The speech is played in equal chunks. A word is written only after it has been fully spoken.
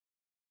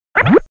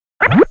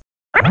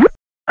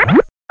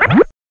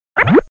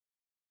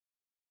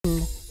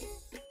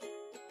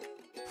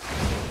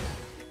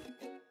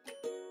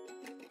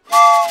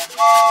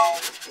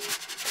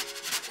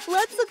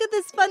Let's look at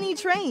this funny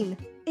train.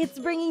 It's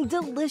bringing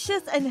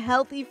delicious and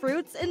healthy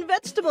fruits and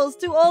vegetables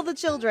to all the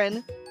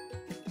children.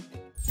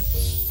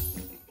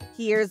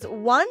 Here's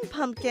one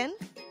pumpkin.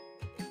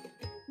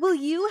 Will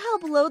you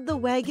help load the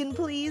wagon,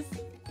 please?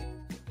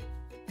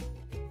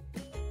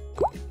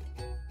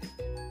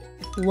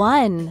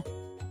 1.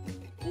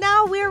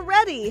 Now we're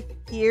ready.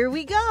 Here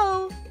we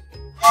go.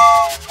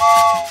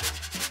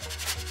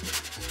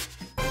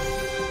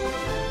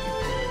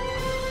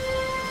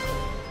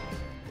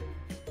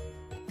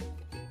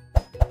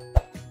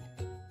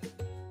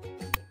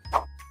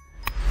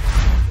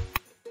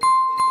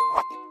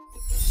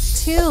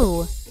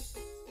 2.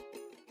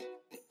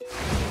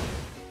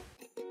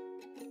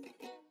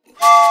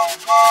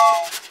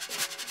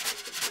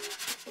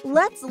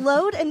 Let's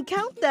load and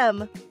count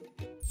them.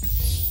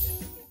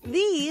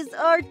 These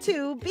are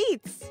 2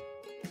 beets.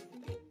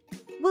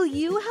 Will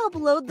you help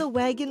load the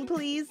wagon,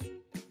 please?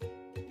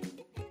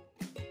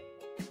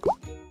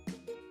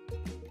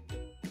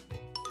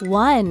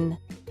 1.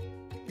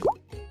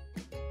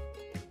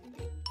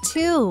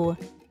 2.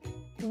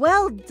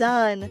 Well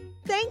done.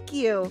 Thank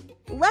you.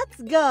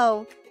 Let's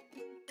go.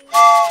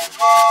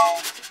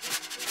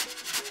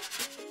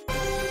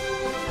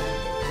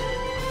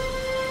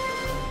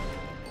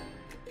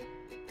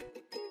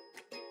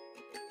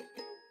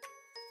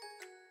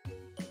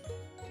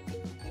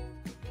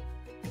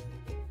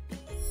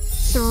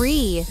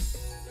 3.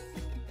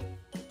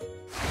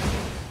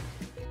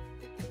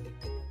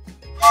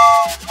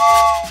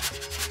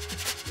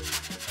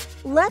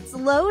 Let's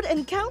load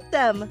and count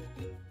them.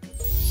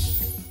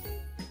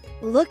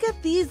 Look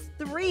at these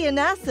 3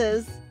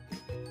 anasas.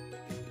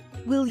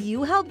 Will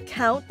you help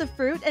count the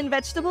fruit and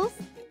vegetables?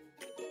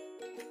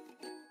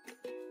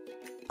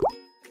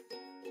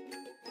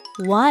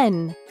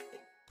 1.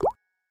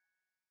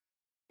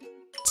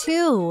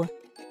 2.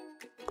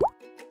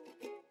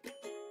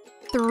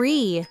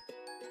 3.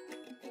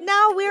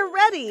 Now we're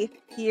ready.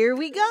 Here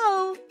we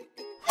go.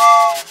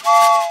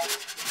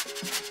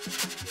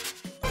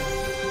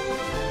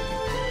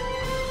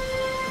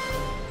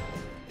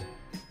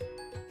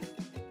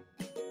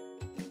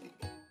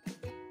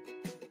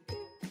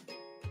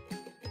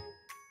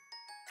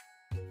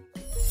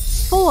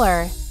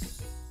 4.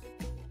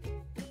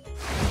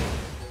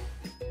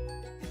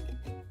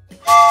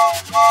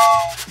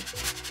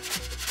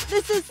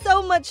 This is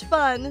so much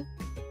fun.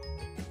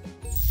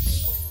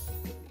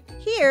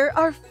 Here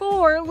are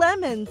 4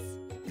 lemons.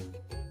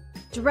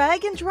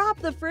 Drag and drop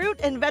the fruit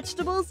and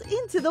vegetables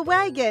into the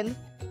wagon.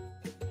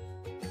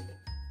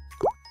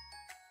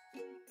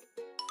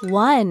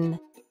 1.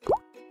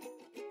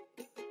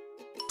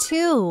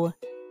 2.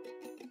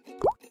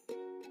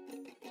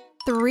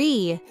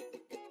 3.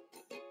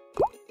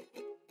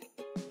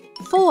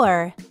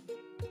 4.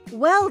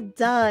 Well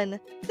done.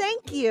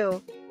 Thank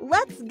you.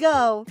 Let's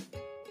go.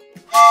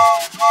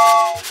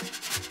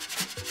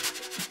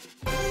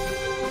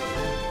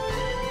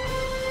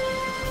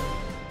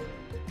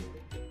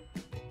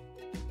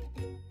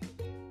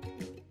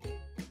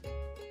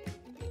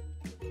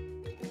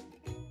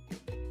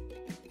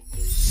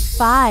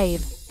 5.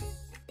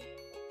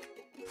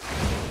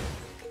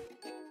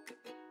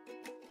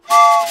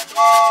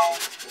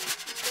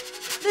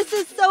 This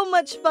is so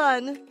much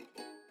fun.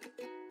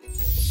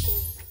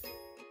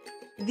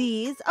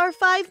 These are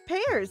 5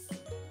 pears.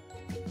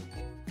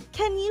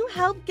 Can you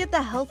help get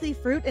the healthy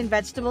fruit and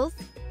vegetables?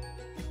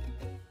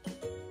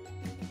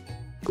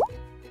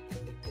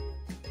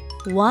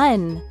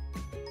 1.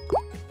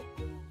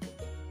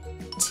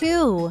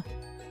 2.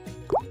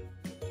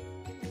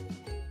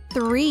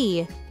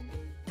 3.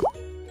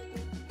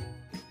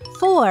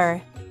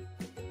 4.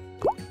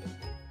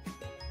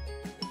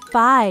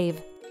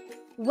 5.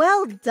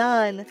 Well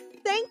done.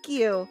 Thank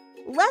you.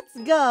 Let's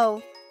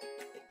go.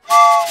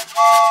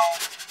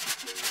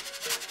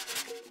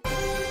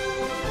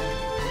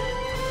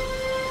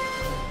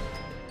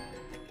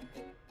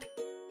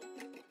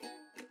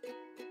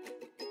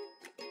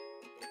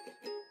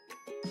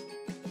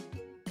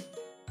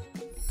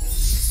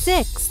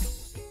 6.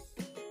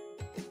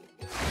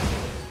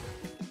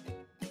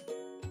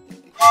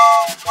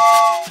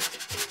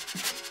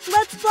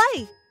 Let's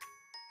play.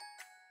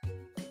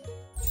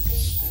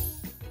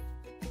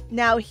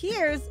 Now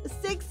here's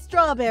 6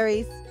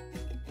 strawberries.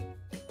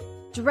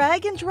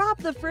 Drag and drop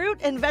the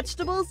fruit and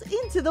vegetables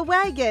into the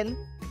wagon.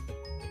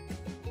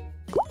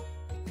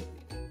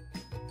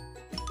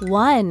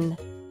 1.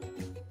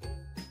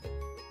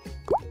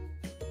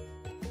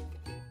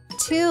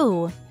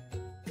 2.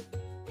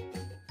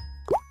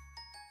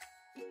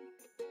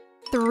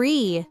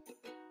 3.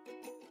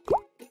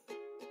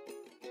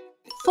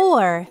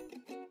 4.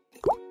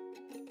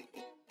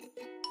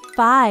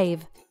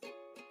 5.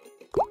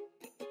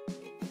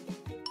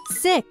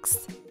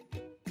 6.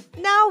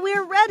 Now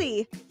we're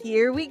ready.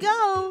 Here we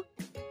go.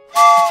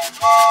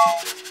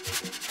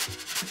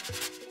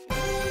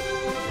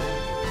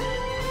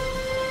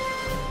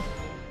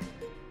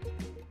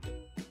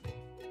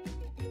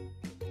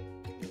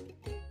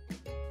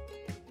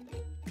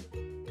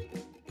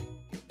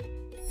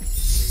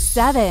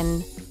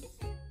 7.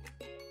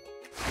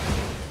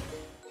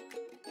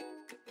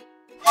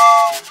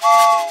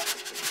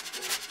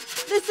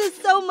 This is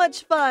so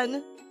much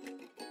fun!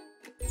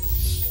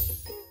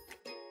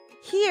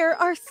 Here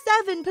are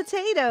 7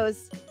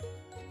 potatoes.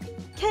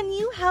 Can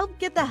you help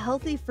get the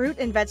healthy fruit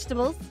and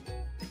vegetables?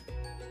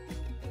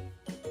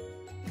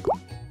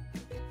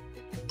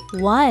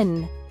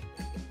 1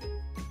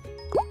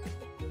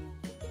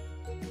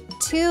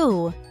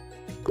 2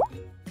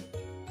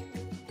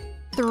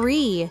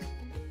 3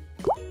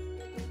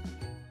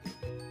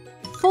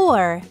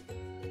 4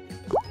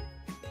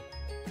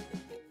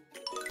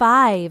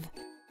 5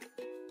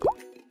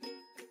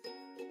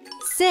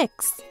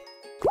 6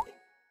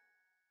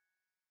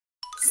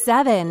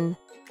 7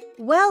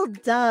 Well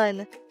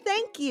done!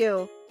 Thank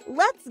you!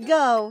 Let's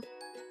go!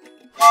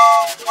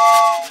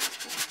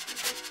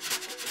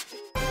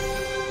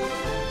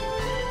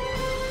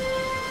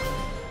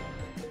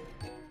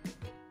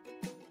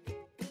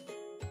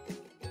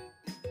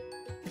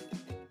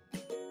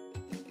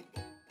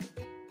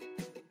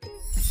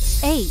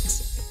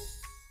 Eight.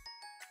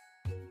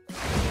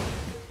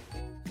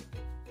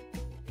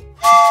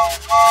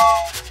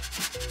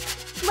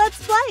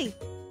 Let's play!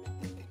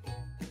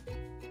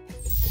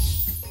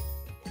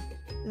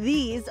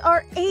 These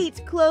are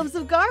 8 cloves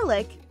of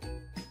garlic.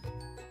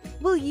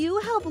 Will you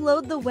help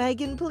load the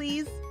wagon,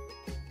 please?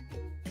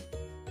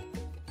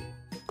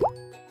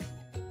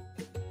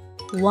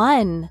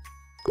 1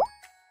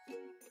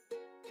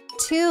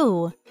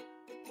 2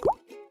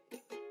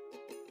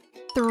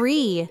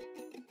 3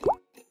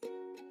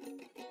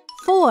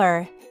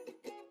 4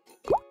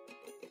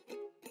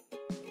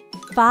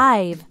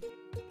 5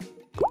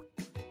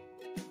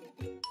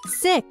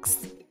 6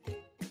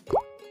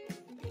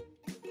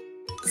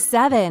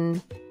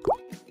 7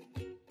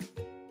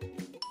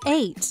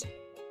 8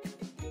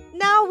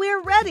 Now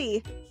we're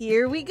ready!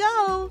 Here we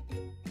go!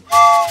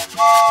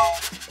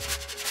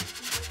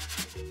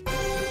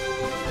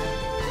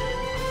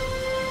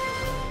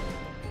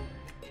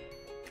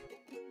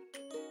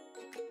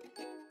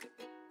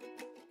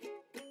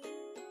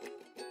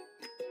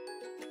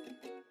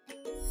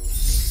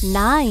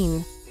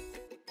 Nine.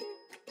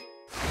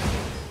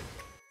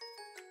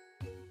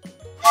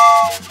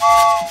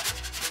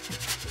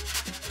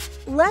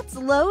 Let's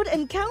load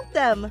and count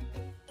them.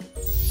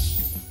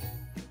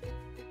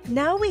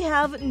 Now we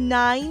have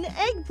 9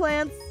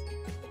 eggplants.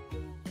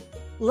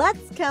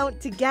 Let's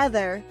count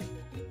together.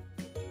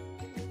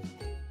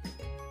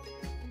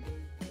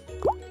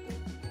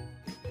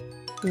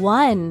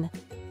 1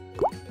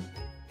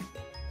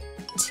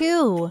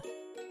 2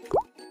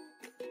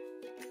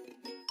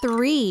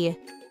 3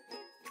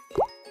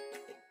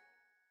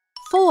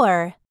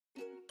 4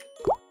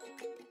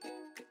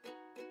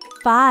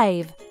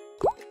 5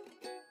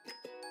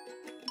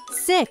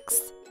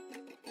 6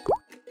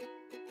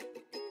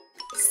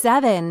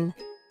 7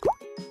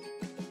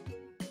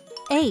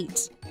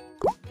 8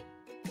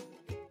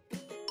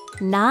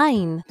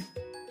 9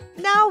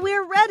 Now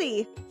we're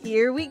ready.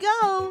 Here we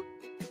go.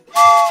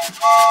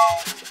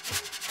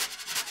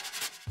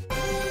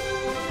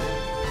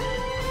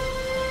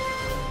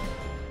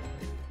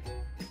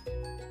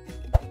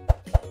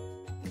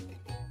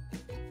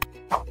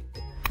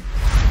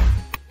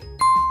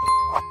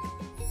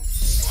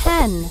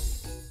 Ten.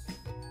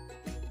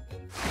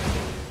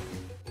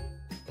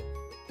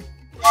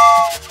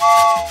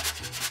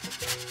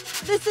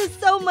 This is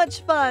so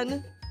much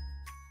fun.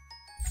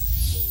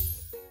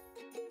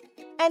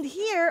 And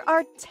here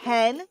are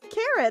 10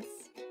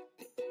 carrots.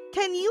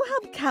 Can you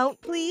help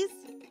count, please?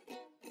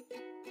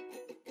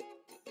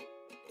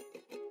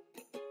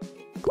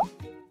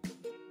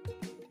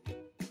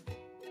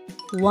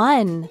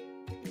 1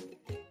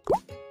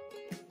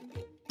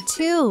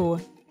 2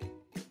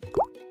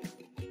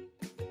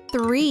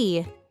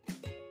 3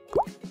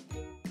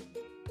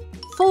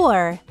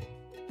 4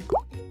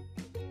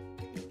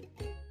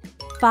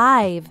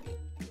 5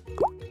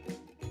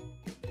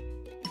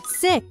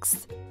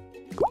 6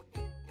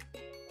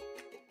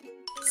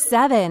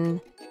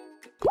 7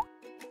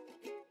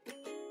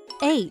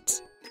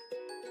 8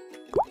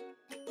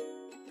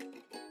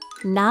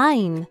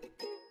 9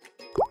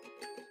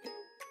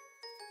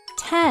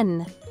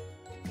 10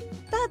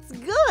 That's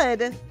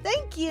good.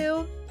 Thank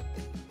you.